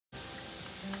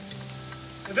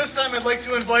At this time, I'd like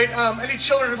to invite any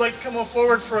children who'd like to come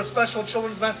forward for a special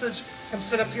children's message. Come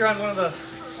sit up here on one of the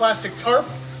plastic tarp.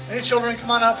 Any children,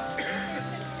 come on up. Take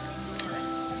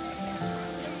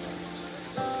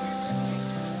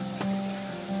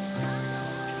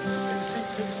a seat,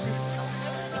 take a seat.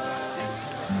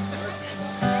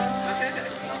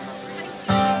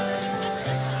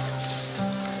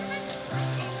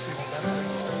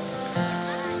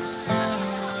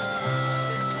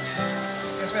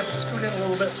 We have to scoot in a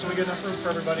little bit so we get enough room for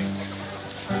everybody.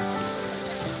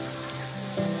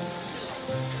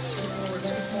 Scoot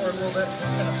forward a little bit.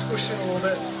 Kind of squish in a little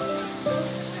bit.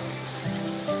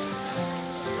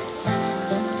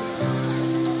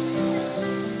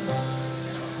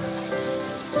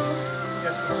 You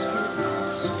guys can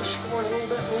squish forward a little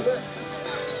bit.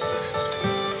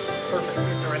 Perfect.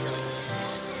 These are right here.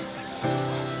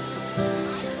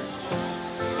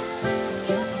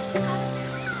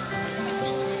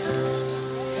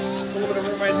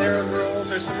 Right there, rules.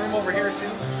 There's some room over here too.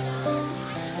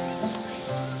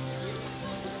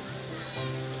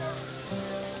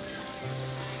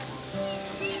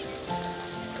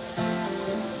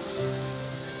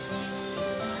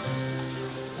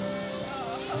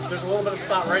 There's a little bit of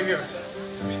spot right here. A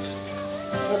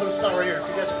little bit of spot right here. If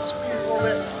you guys can squeeze a little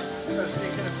bit, try to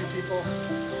sneak in a few people.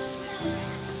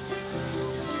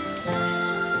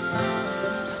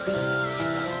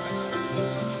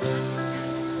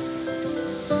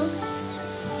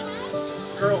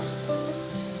 Girls,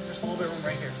 there's a little bit of room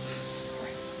right here.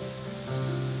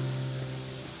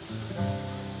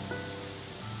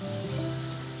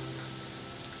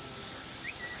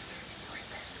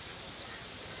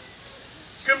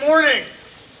 Good morning.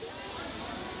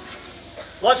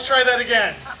 Let's try that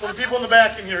again. So the people in the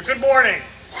back can hear. Good morning.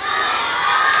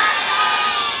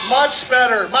 Much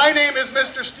better. My name is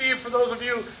Mr. Steve. For those of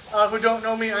you who don't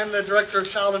know me, I'm the Director of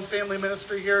Child and Family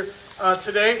Ministry here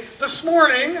today. This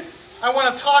morning, I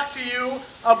want to talk to you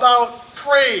about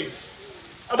praise,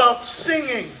 about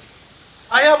singing.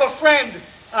 I have a friend,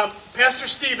 Pastor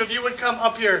Steve, if you would come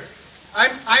up here.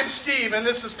 I'm Steve, and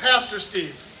this is Pastor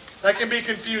Steve. That can be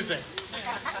confusing,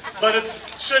 but it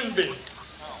shouldn't be.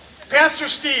 Pastor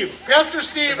Steve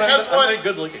has one. I'm a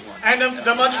good-looking one. And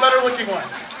the much better-looking one,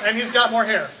 and he's got more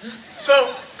hair.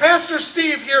 So, Pastor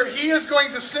Steve here, he is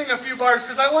going to sing a few bars,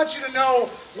 because I want you to know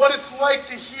what it's like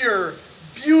to hear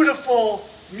beautiful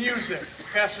music.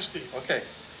 Pastor Steve. Okay.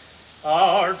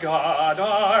 Our God,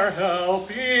 our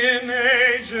help in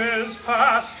ages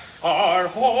past, our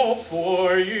hope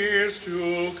for years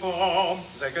to come.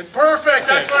 Is that good? Perfect.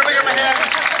 Okay. Excellent. Give him a hand.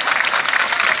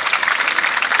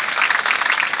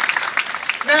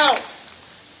 Now,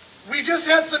 we just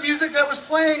had some music that was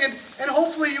playing, and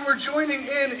hopefully you were joining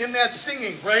in that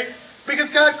singing, right? Because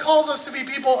God calls us to be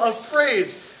people of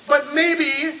praise. But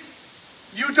maybe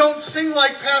you don't sing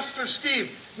like Pastor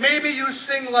Steve. Maybe you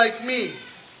sing like me.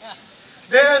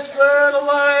 This little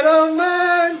light of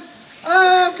mine,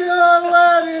 I'm gonna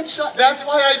let it shine. That's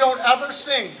why I don't ever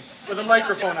sing with a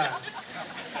microphone on.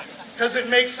 Because it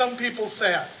makes some people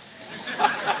sad.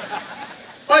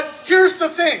 But here's the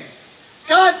thing.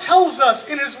 God tells us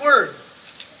in His Word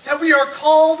that we are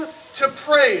called to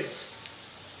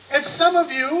praise. And some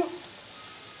of you,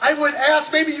 I would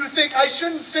ask, maybe you think I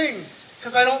shouldn't sing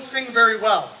because I don't sing very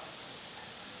well.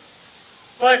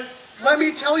 But let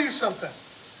me tell you something.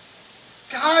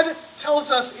 God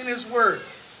tells us in His Word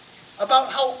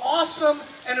about how awesome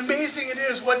and amazing it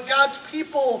is what God's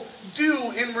people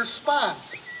do in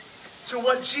response to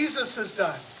what Jesus has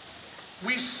done.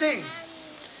 We sing.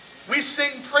 We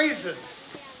sing praises.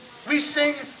 We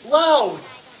sing loud.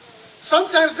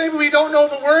 Sometimes maybe we don't know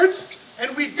the words,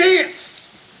 and we dance.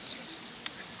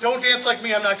 Don't dance like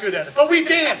me, I'm not good at it. But we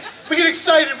dance. We get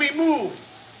excited, we move.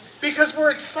 Because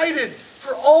we're excited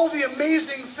for all the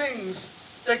amazing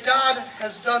things that God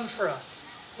has done for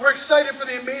us. We're excited for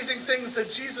the amazing things that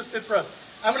Jesus did for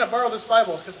us. I'm going to borrow this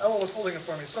Bible because Ella was holding it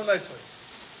for me so nicely.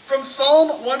 From Psalm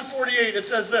 148, it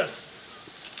says this.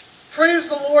 Praise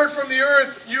the Lord from the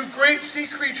earth, you great sea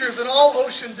creatures in all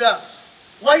ocean depths.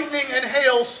 Lightning and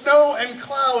hail, snow and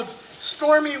clouds,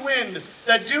 stormy wind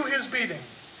that do His bidding.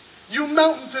 You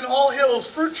mountains and all hills,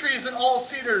 fruit trees and all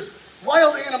cedars,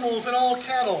 wild animals and all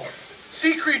cattle,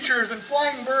 sea creatures and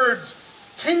flying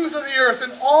birds, kings of the earth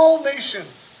and all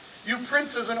nations, you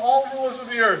princes and all rulers of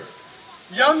the earth,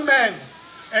 young men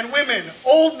and women,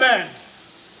 old men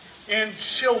and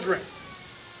children.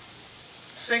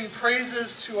 Sing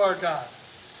praises to our God.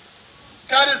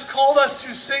 God has called us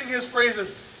to sing His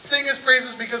praises. Sing His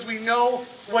praises because we know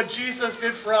what Jesus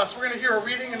did for us. We're going to hear a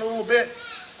reading in a little bit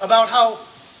about how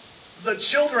the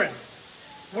children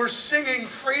were singing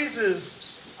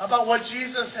praises about what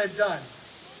Jesus had done.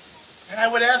 And I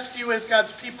would ask you as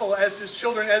God's people, as his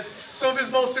children, as some of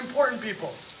his most important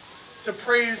people, to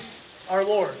praise our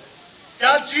Lord.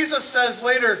 Jesus says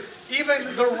later,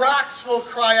 even the rocks will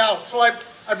cry out. So I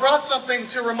brought something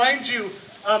to remind you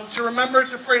to remember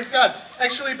to praise God.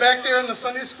 Actually, back there in the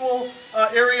Sunday school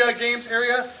area, games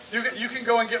area, you can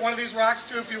go and get one of these rocks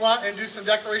too if you want and do some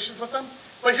decorations with them.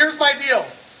 But here's my deal.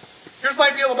 Here's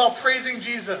my deal about praising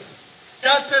Jesus.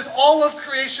 God says all of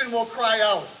creation will cry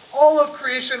out. All of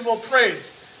creation will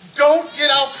praise. Don't get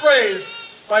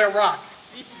outpraised by a rock.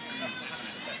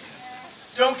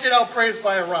 Don't get outpraised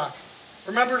by a rock.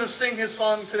 Remember to sing his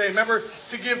song today. Remember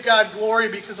to give God glory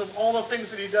because of all the things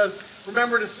that he does.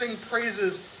 Remember to sing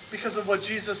praises because of what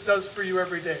Jesus does for you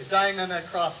every day, dying on that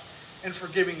cross and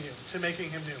forgiving you, to making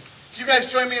him new. Could you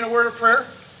guys join me in a word of prayer?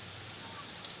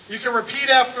 You can repeat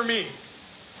after me.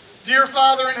 Dear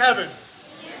Father in heaven,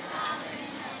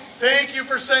 thank you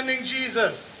for sending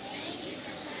Jesus.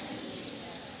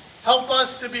 Help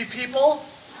us to be people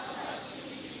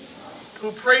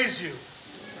who praise you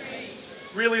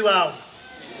really loud.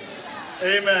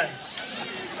 Amen.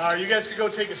 All right, you guys could go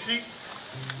take a seat.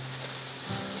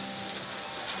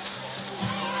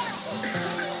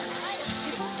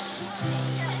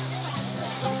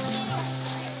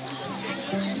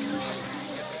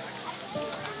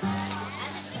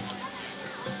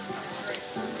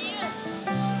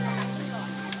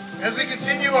 As we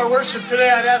continue our worship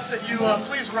today, I'd ask that you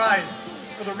please rise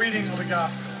for the reading of the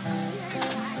gospel.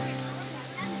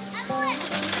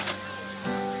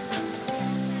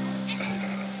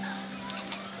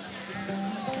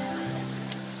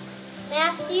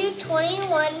 Matthew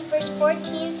 21, verse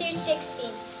 14 through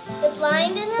 16. The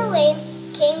blind and the lame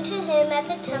came to him at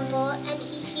the temple, and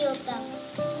he healed them.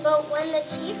 But when the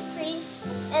chief priests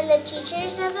and the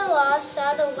teachers of the law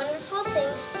saw the wonderful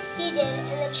things he did,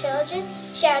 and the children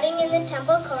shouting in the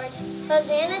temple courts,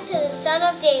 Hosanna to the Son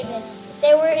of David,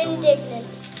 they were indignant.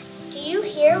 Do you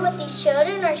hear what these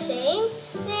children are saying?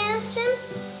 They asked him.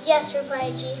 Yes,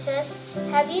 replied Jesus.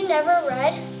 Have you never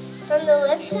read? From the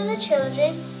lips of the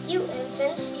children, you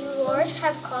infants, you, Lord,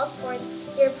 have called forth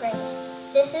your praise.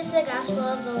 This is the gospel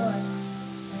of the Lord.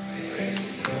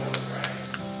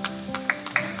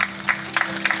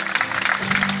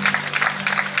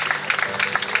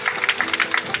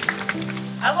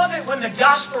 I love it when the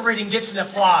gospel reading gets an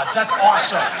applause. That's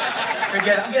awesome. Very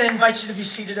good. I'm going to invite you to be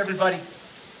seated, everybody.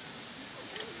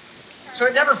 So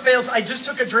it never fails. I just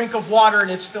took a drink of water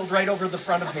and it spilled right over the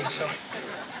front of me. So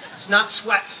it's not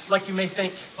sweat like you may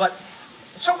think. But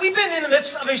so we've been in the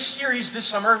midst of a series this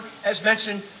summer, as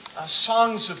mentioned,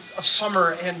 Songs of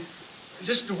Summer, and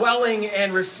just dwelling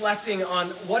and reflecting on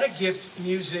what a gift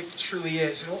music truly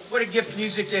is. And what a gift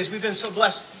music is. We've been so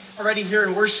blessed already here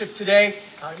in worship today.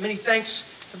 Many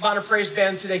thanks to Bonner Praise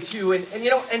Band today too. And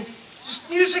just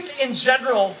music in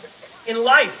general in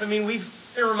life. I mean, we've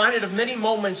been reminded of many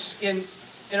moments in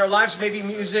our lives, maybe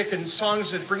music and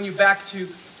songs that bring you back to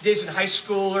days in high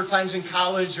school or times in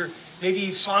college, or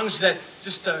maybe songs that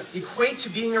just equate to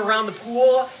being around the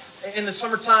pool in the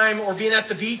summertime, or being at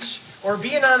the beach, or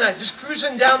being on that, just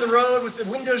cruising down the road with the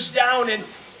windows down. And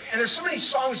there's so many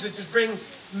songs that just bring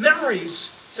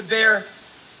memories to bear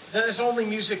that as only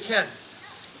music can.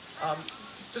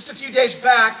 Just a few days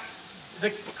back, the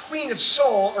Queen of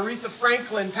Soul, Aretha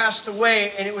Franklin, passed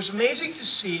away, and it was amazing to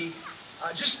see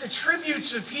just the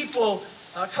tributes of people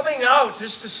coming out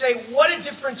just to say what a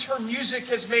difference her music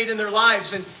has made in their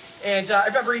lives. And I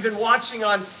remember even watching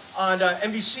on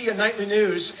NBC and Nightly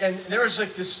News, and there was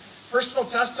like this personal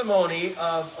testimony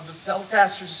of the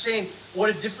telecasters saying what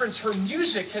a difference her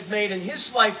music had made in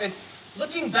his life, and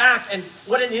looking back and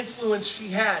what an influence she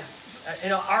had.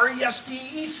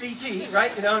 R-E-S-P-E-C-T,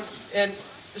 right? And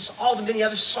just all the many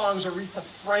other songs Aretha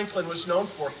Franklin was known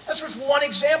for. That's just one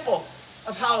example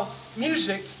of how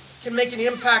music can make an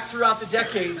impact throughout the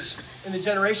decades and the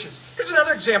generations. Here's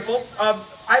another example.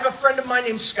 I have a friend of mine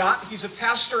named Scott. He's a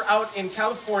pastor out in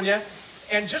California.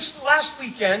 And just last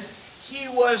weekend, he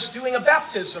was doing a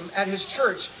baptism at his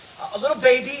church. A little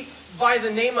baby by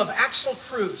the name of Axel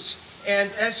Cruz.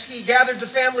 And as he gathered the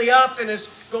family up and is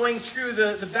going through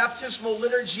the baptismal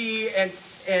liturgy, and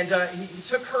he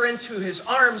took her into his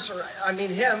arms,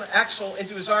 him, Axel,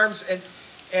 into his arms,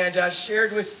 and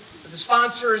shared with the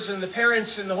sponsors and the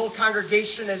parents and the whole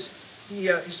congregation as he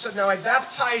said, "Now I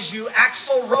baptize you,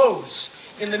 Axel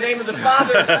Rose, in the name of the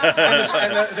Father,"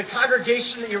 and the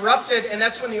congregation erupted, and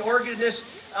that's when the organist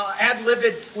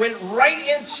ad-libbed went right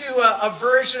into a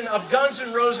version of Guns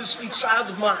N' Roses' "Sweet Child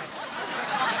of Mine."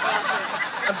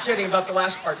 I'm kidding about the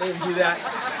last part. They didn't do that.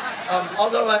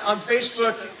 Although on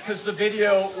Facebook, because the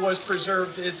video was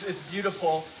preserved. It's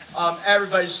beautiful.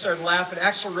 Everybody started laughing.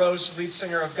 Axl Rose, lead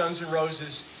singer of Guns N'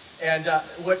 Roses. And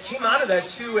what came out of that,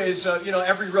 too, is,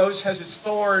 every rose has its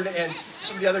thorn, and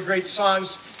some of the other great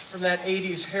songs from that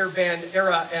 80s hair band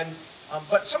era.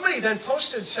 But somebody then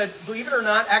posted and said, believe it or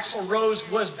not, Axl Rose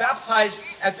was baptized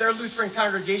at their Lutheran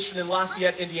congregation in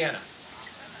Lafayette, Indiana.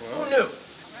 Who knew?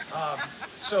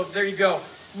 So there you go.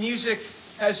 Music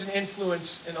has an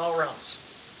influence in all realms.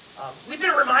 We've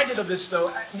been reminded of this,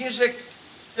 though. Music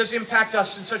does impact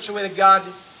us in such a way that God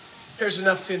cares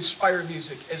enough to inspire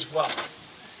music as well.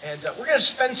 And we're going to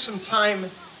spend some time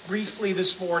briefly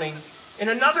this morning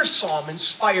in another psalm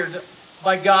inspired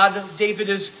by God. David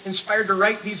is inspired to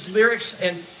write these lyrics,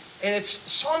 and it's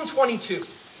Psalm 22.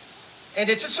 And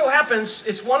it just so happens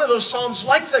it's one of those psalms,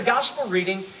 like the gospel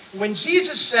reading, when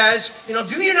Jesus says,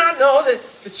 do you not know that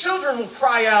the children will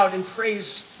cry out and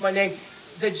praise my name?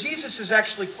 That Jesus is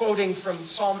actually quoting from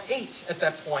Psalm 8 at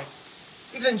that point.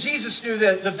 Even Jesus knew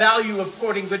the value of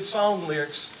quoting good psalm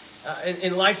lyrics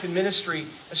in life and ministry,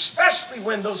 especially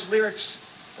when those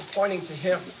lyrics were pointing to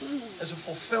him as a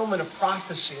fulfillment of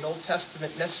prophecy in Old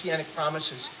Testament messianic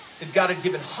promises that God had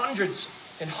given hundreds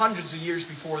and hundreds of years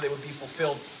before they would be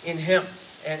fulfilled in him.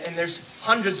 And there's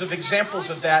hundreds of examples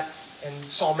of that, and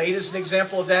Psalm 8 is an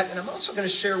example of that. And I'm also going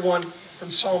to share one from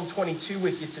Psalm 22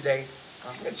 with you today.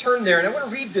 I'm going to turn there, and I want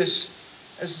to read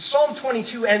this. As Psalm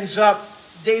 22 ends up,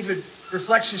 David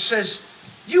reflects and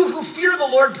says, you who fear the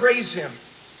Lord, praise him.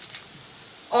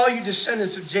 All you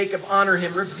descendants of Jacob, honor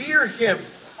him. Revere him,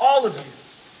 all of you.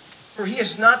 For he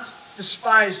has not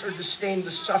despised or disdained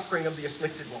the suffering of the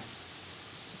afflicted one.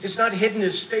 He has not hidden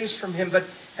his face from him, but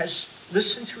has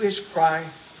listened to his cry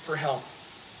for help.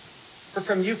 For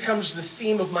from you comes the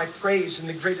theme of my praise in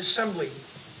the great assembly.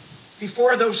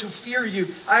 Before those who fear you,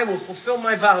 I will fulfill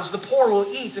my vows. The poor will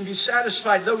eat and be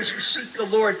satisfied. Those who seek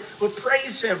the Lord will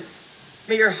praise him.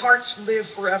 May your hearts live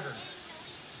forever.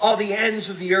 All the ends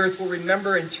of the earth will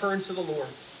remember and turn to the Lord.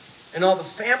 And all the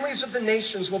families of the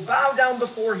nations will bow down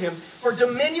before him. For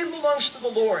dominion belongs to the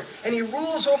Lord, and he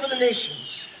rules over the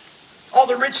nations. All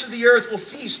the rich of the earth will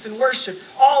feast and worship.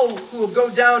 All who will go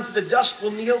down to the dust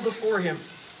will kneel before him.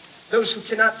 Those who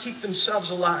cannot keep themselves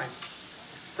alive.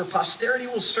 For posterity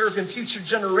will serve him. Future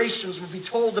generations will be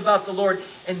told about the Lord,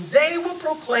 and they will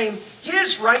proclaim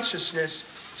his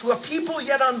righteousness to a people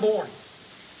yet unborn.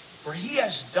 For he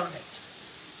has done it.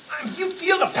 You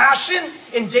feel the passion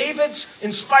in David's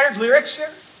inspired lyrics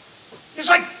here? He's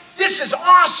like, this is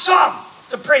awesome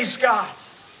to praise God.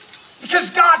 Because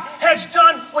God has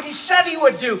done what he said he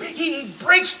would do. He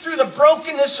breaks through the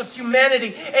brokenness of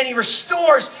humanity, and he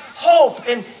restores hope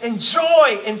and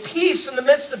joy and peace in the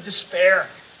midst of despair.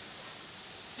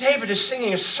 David is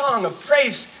singing a song of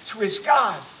praise to his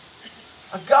God,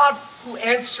 a God who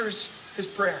answers his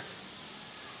prayer.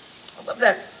 I love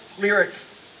that lyric.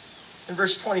 In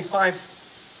verse 25,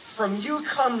 from you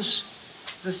comes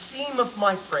the theme of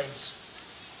my praise.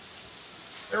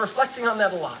 They're reflecting on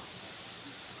that a lot.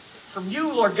 From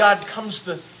you, Lord God, comes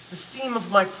the theme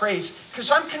of my praise. Because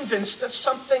I'm convinced that's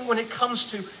something when it comes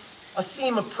to a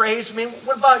theme of praise. I mean,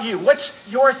 what about you?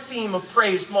 What's your theme of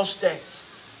praise most days?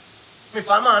 I mean, if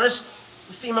I'm honest,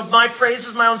 the theme of my praise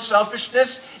is my own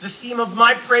selfishness. The theme of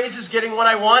my praise is getting what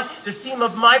I want. The theme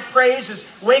of my praise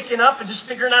is waking up and just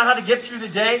figuring out how to get through the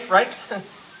day, right?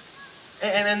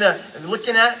 and then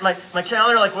looking at my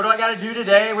calendar, like, what do I got to do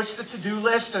today? What's the to-do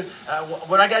list? And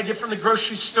what do I got to get from the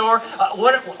grocery store?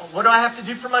 What do I have to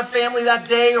do for my family that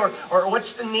day? Or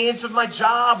what's the needs of my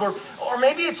job? Or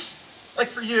maybe it's, like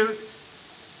for you,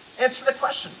 answer the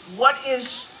question. What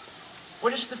is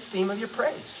the theme of your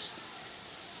praise?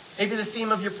 Maybe the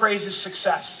theme of your praise is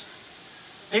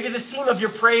success. Maybe the theme of your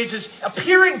praise is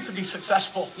appearing to be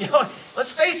successful.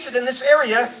 Let's face it, in this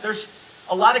area, there's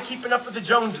a lot of keeping up with the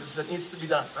Joneses that needs to be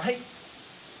done, right?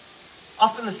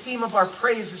 Often the theme of our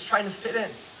praise is trying to fit in.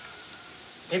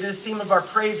 Maybe the theme of our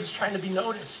praise is trying to be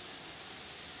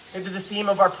noticed. Maybe the theme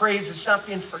of our praise is not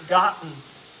being forgotten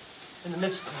in the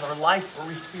midst of our life where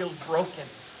we feel broken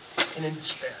and in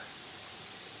despair.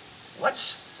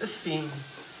 What's the theme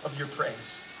of your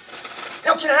praise?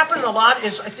 What can happen a lot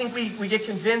is, I think we get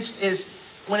convinced, is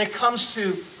when it comes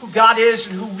to who God is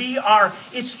and who we are,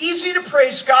 it's easy to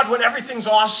praise God when everything's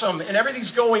awesome and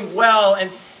everything's going well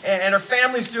and our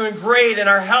family's doing great and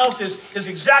our health is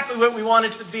exactly what we want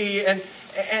it to be and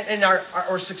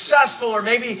we're successful, or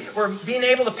maybe we're being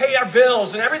able to pay our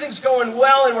bills and everything's going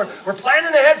well and we're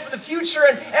planning ahead for the future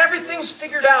and everything's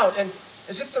figured out. And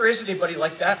as if there is anybody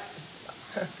like that.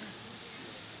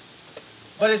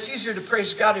 But it's easier to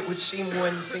praise God, it would seem,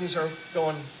 when things are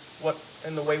going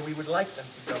in the way we would like them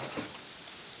to go.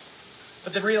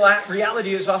 But the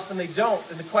reality is often they don't.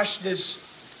 And the question is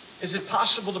it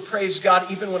possible to praise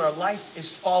God even when our life is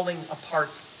falling apart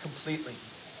completely?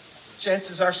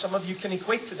 Chances are some of you can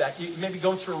equate to that. You may be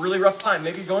going through a really rough time.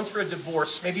 Maybe you're going through a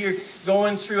divorce. Maybe you're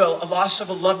going through a loss of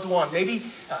a loved one. Maybe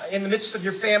in the midst of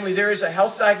your family there is a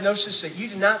health diagnosis that you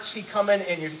did not see coming,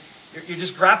 and you're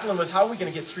just grappling with, how are we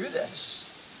going to get through this?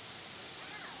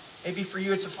 Maybe for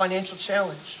you it's a financial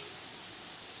challenge.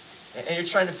 And you're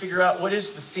trying to figure out, what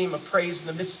is the theme of praise in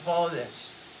the midst of all of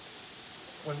this,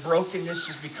 when brokenness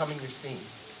is becoming your theme?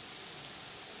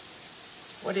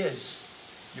 What is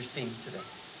your theme today?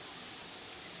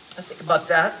 I think about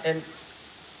that, and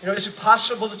is it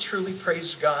possible to truly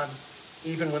praise God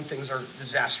even when things are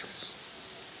disastrous?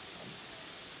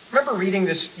 I remember reading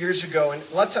this years ago, and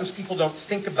a lot of times people don't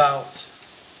think about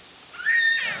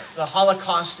the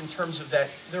Holocaust in terms of that.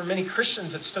 There were many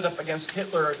Christians that stood up against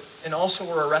Hitler and also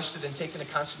were arrested and taken to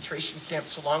concentration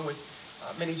camps along with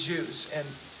many Jews. And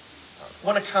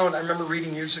one account I remember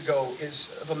reading years ago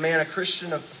is of a man, a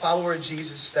Christian, a follower of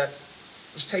Jesus, that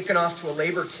was taken off to a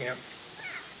labor camp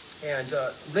and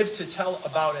lived to tell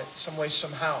about it some way,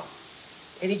 somehow.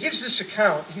 And he gives this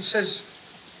account. He says,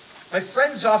 "My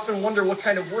friends often wonder what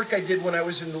kind of work I did when I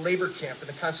was in the labor camp, in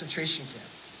the concentration camp.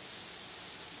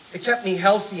 It kept me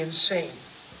healthy and sane.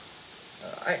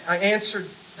 I answered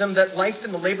them that life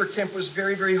in the labor camp was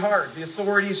very, very hard. The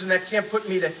authorities in that camp put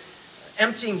me to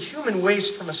emptying human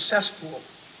waste from a cesspool.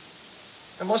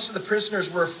 And most of the prisoners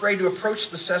were afraid to approach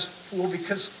the cesspool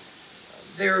because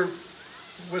there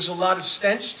was a lot of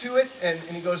stench to it, and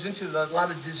he goes into a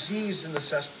lot of disease in the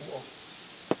cesspool.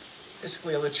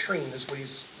 Basically a latrine is what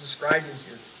he's describing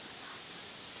here.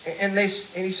 And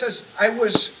he says, I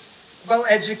was well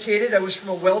educated. I was from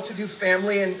a well-to-do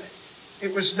family, and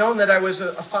it was known that I was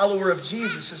a follower of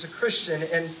Jesus as a Christian,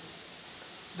 and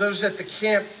those at the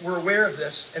camp were aware of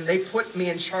this, and they put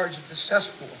me in charge of the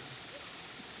cesspool.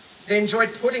 They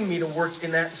enjoyed putting me to work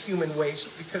in that human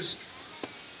waste because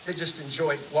they just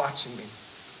enjoyed watching me.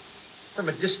 From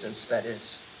a distance, that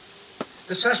is.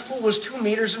 The cesspool was 2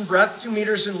 meters in breadth, 2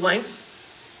 meters in length,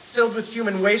 filled with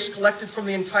human waste collected from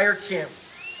the entire camp."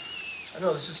 I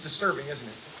know this is disturbing, isn't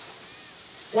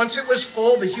it? "Once it was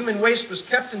full, the human waste was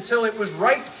kept until it was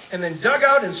ripe and then dug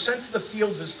out and sent to the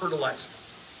fields as fertilizer.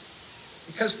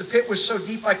 Because the pit was so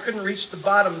deep I couldn't reach the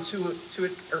bottom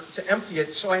to empty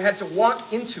it, so I had to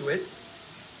walk into it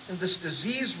in this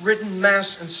disease-ridden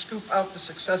mass and scoop out the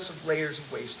successive layers of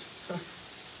waste.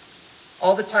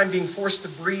 All the time being forced to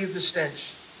breathe the stench.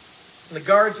 And the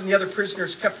guards and the other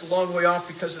prisoners kept a long way off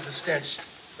because of the stench,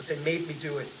 but they made me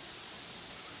do it.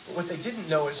 But what they didn't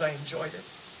know is I enjoyed it.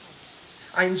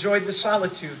 I enjoyed the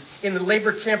solitude. In the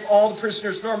labor camp, all the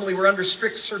prisoners normally were under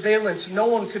strict surveillance. No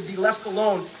one could be left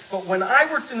alone. But when I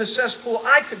worked in the cesspool,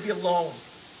 I could be alone.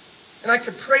 And I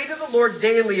could pray to the Lord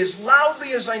daily as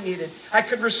loudly as I needed. I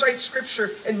could recite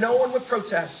scripture and no one would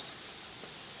protest.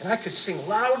 And I could sing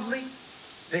loudly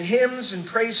the hymns and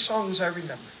praise songs I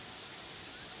remember.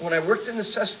 When I worked in the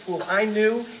cesspool, I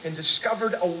knew and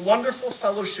discovered a wonderful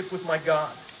fellowship with my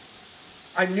God.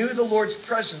 I knew the Lord's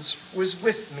presence was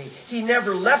with me. He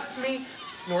never left me,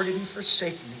 nor did he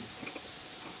forsake me."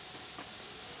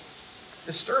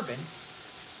 Disturbing.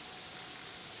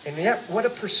 And yet, what a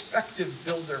perspective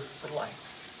builder for life.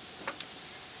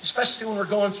 Especially when we're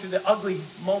going through the ugly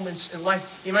moments in life.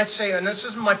 You might say, and this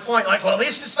isn't my point, like, well, at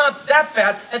least it's not that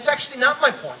bad. That's actually not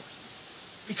my point.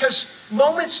 Because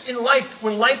moments in life,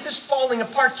 when life is falling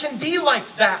apart, can be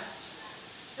like that.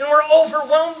 And we're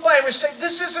overwhelmed by it. We say,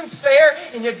 this isn't fair.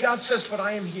 And yet God says, but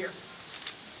I am here.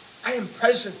 I am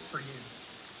present for you.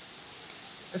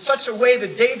 In such a way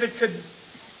that David could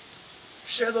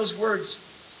share those words.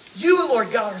 You,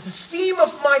 Lord God, are the theme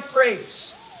of my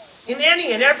praise. In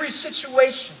any and every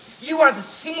situation, you are the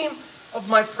theme of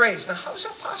my praise. Now, how is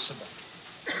that possible?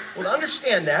 Well, to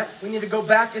understand that, we need to go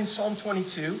back in Psalm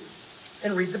 22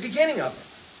 and read the beginning of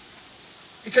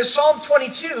it. Because Psalm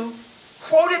 22,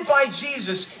 quoted by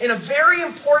Jesus in a very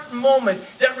important moment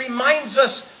that reminds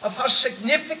us of how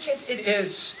significant it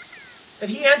is that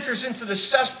he enters into the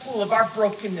cesspool of our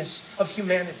brokenness of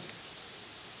humanity.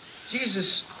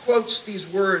 Jesus quotes these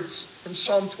words from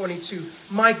Psalm 22.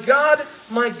 My God,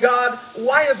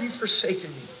 why have you forsaken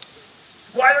me?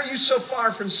 Why are you so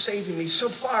far from saving me, so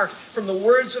far from the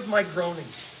words of my groaning?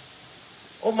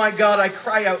 Oh my God, I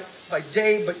cry out by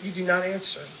day, but you do not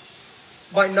answer.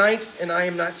 By night, and I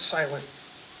am not silent.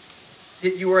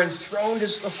 Yet you are enthroned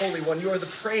as the Holy One. You are the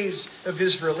praise of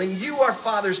Israel. In you our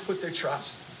fathers put their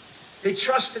trust. They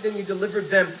trusted and you delivered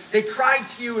them. They cried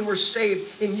to you and were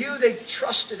saved. In you they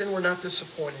trusted and were not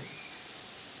disappointed.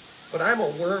 But I'm a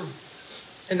worm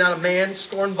and not a man,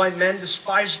 scorned by men,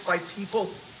 despised by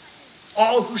people.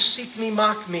 All who seek me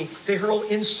mock me. They hurl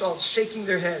insults, shaking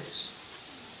their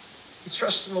heads. You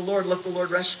trust in the Lord, let the Lord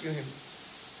rescue him.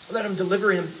 Let him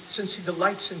deliver him, since he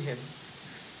delights in him.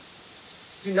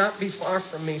 Do not be far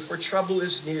from me, for trouble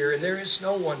is near, and there is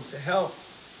no one to help.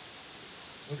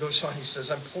 He goes on, he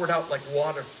says, I'm poured out like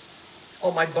water.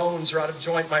 All my bones are out of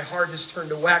joint. My heart has turned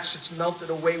to wax. It's melted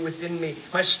away within me.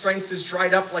 My strength is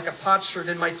dried up like a potsherd,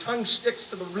 and my tongue sticks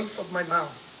to the roof of my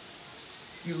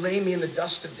mouth. You lay me in the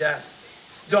dust of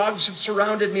death. Dogs have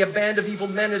surrounded me. A band of evil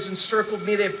men has encircled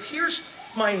me. They have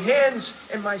pierced my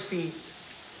hands and my feet.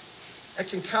 I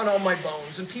can count all my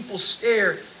bones, and people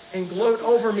stare and gloat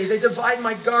over me. They divide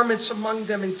my garments among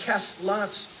them and cast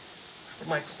lots for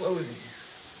my clothing.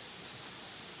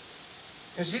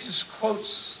 And Jesus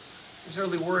quotes his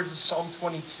early words of Psalm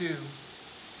 22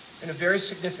 in a very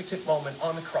significant moment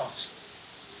on the cross.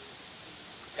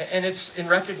 And it's in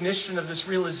recognition of this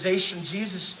realization,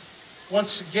 Jesus,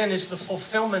 once again, is the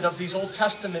fulfillment of these Old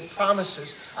Testament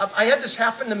promises. I had this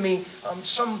happen to me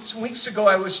some weeks ago.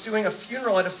 I was doing a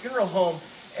funeral at a funeral home,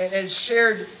 and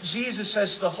shared Jesus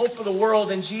as the hope of the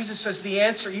world, and Jesus as the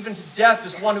answer even to death,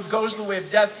 as one who goes the way of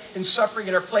death and suffering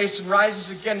in our place and rises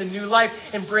again to new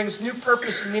life and brings new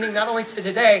purpose and meaning not only to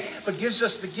today, but gives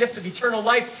us the gift of eternal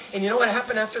life. And you know what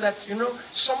happened after that funeral?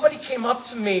 Somebody came up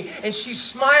to me and she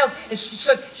smiled and she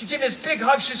said, she gave me this big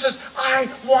hug. She says, I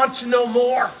want to know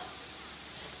more.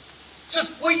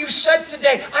 Just what you said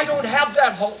today, I don't have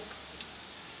that hope.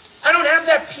 I don't have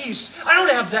that peace. I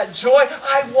don't have that joy.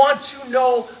 I want to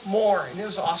know more. And it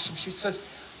was awesome. She says,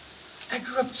 I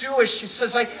grew up Jewish. She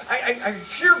says, I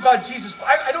hear about Jesus, but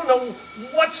I don't know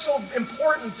what's so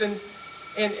important.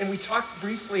 And we talked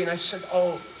briefly, and I said,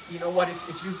 oh, you know what?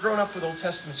 If you've grown up with Old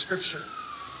Testament scripture,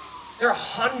 there are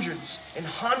hundreds and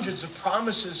hundreds of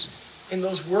promises in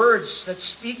those words that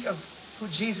speak of who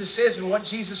Jesus is and what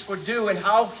Jesus would do and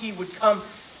how he would come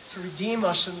to redeem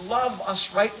us and love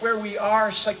us right where we are.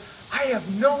 It's like, I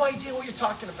have no idea what you're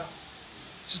talking about.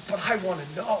 It's just, but I want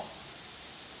to know.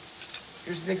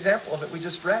 Here's an example of it we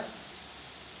just read.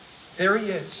 There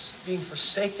he is, being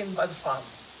forsaken by the Father,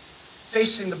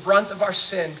 facing the brunt of our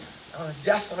sin on a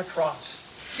death on a cross.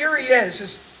 Here he is,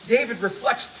 as David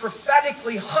reflects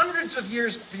prophetically hundreds of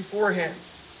years beforehand,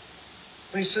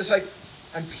 when he says,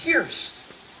 I'm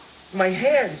pierced, my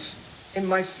hands in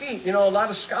my feet. You know, a lot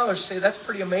of scholars say that's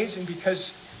pretty amazing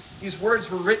because these words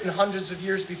were written hundreds of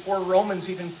years before Romans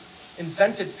even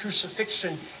invented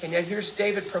crucifixion. And yet here's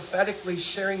David prophetically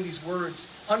sharing these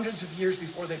words hundreds of years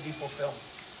before they'd be fulfilled.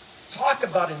 Talk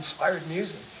about inspired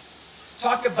music.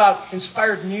 Talk about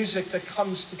inspired music that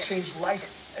comes to change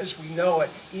life as we know it,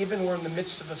 even when we're in the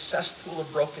midst of a cesspool of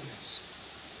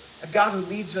brokenness. A God who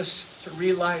leads us to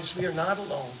realize we are not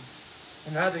alone.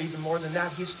 And rather, even more than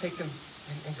that, he's taken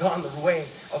and gone the way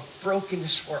of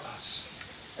brokenness for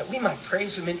us, that we might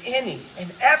praise him in any and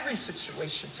every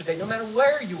situation today, no matter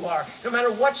where you are, no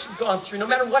matter what you've gone through, no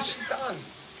matter what you've done.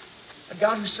 A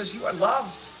God who says you are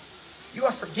loved, you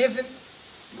are forgiven,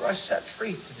 you are set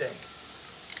free today.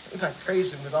 We might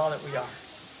praise him with all that we are.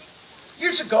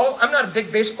 Years ago, I'm not a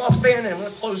big baseball fan, and I'm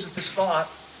going to close with this thought.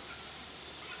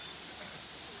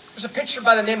 There's a pitcher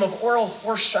by the name of Orel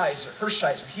Hershiser.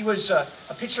 He was a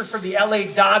pitcher for the LA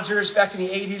Dodgers back in the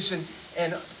 80s,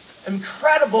 and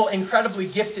incredibly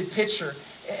gifted pitcher.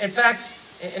 In fact,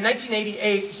 in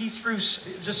 1988, he threw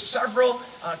just several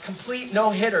complete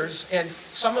no-hitters, and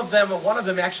one of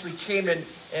them actually came in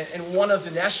one of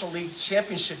the National League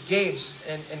Championship games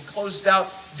and closed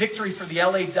out victory for the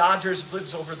LA Dodgers.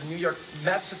 Lives over the New York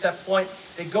Mets at that point.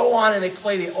 They go on and they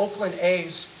play the Oakland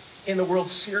A's in the World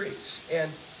Series,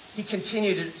 and he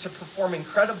continued to perform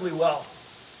incredibly well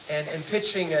and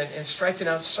pitching and striking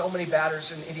out so many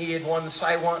batters. And he had won the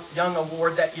Cy Young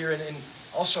Award that year and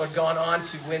also had gone on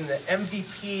to win the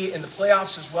MVP in the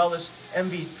playoffs as well as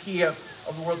MVP of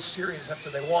the World Series after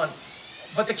they won.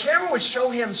 But the camera would show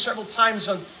him several times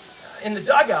in the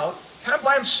dugout, kind of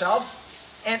by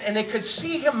himself, and they could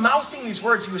see him mouthing these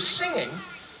words. He was singing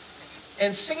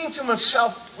to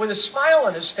himself with a smile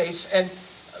on his face. And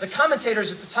the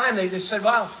commentators at the time, they said,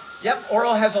 wow, yep,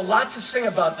 Orel has a lot to sing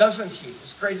about, doesn't he?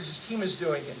 As great as his team is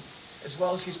doing and as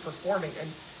well as he's performing. And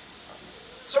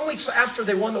some weeks after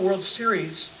they won the World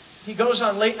Series, he goes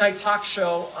on late night talk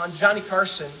show on Johnny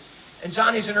Carson, and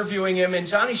Johnny's interviewing him, and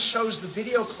Johnny shows the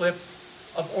video clip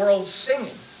of Orel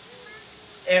singing.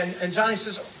 And Johnny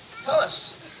says, tell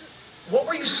us, what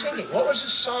were you singing? What was the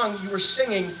song you were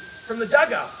singing from the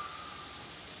dugout?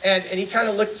 And he kind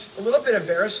of looked a little bit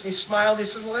embarrassed, and he smiled. He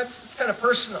said, well, that's kind of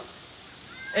personal.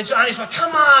 And Johnny's like,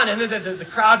 come on. And then the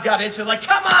crowd got into it, like,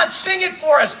 come on, sing it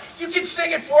for us. You can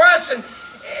sing it for us. And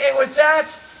with that,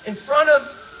 in front of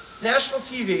national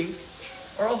TV,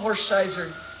 Earl Horshizer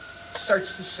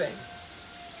starts to sing.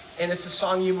 And it's a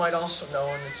song you might also know,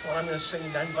 and it's one I'm going to sing,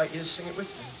 and I invite you to sing it with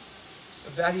me.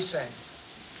 With that, he sang,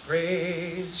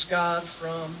 praise God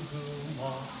from whom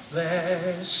all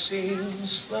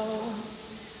blessings flow.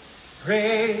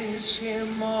 Praise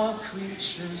him, all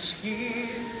creatures here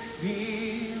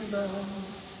below.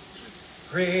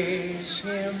 Praise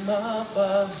him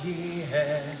above, ye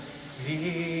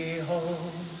heavenly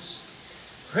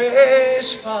hosts.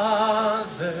 Praise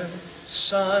Father,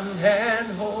 Son, and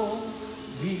Holy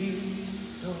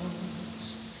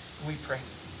Ghost. We pray.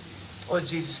 Lord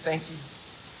Jesus, thank you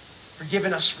for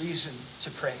giving us reason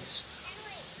to praise.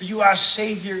 For you are a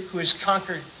Savior who has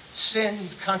conquered sin,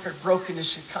 you've conquered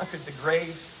brokenness, you've conquered the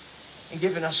grave, and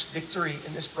given us victory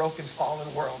in this broken,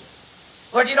 fallen world.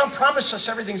 Lord, you don't promise us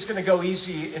everything's going to go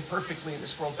easy and perfectly in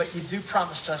this world, but you do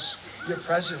promise us your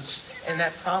presence, and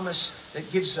that promise that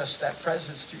gives us that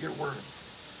presence through your word.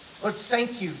 Lord,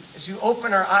 thank you as you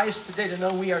open our eyes today to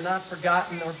know we are not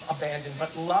forgotten or abandoned,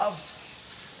 but loved,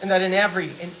 and that in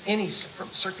any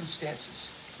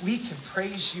circumstances, we can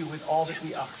praise you with all that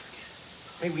we are.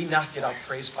 May we not get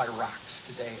outpraised by rocks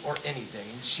today or any day.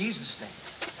 In Jesus'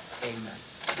 name,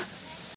 amen.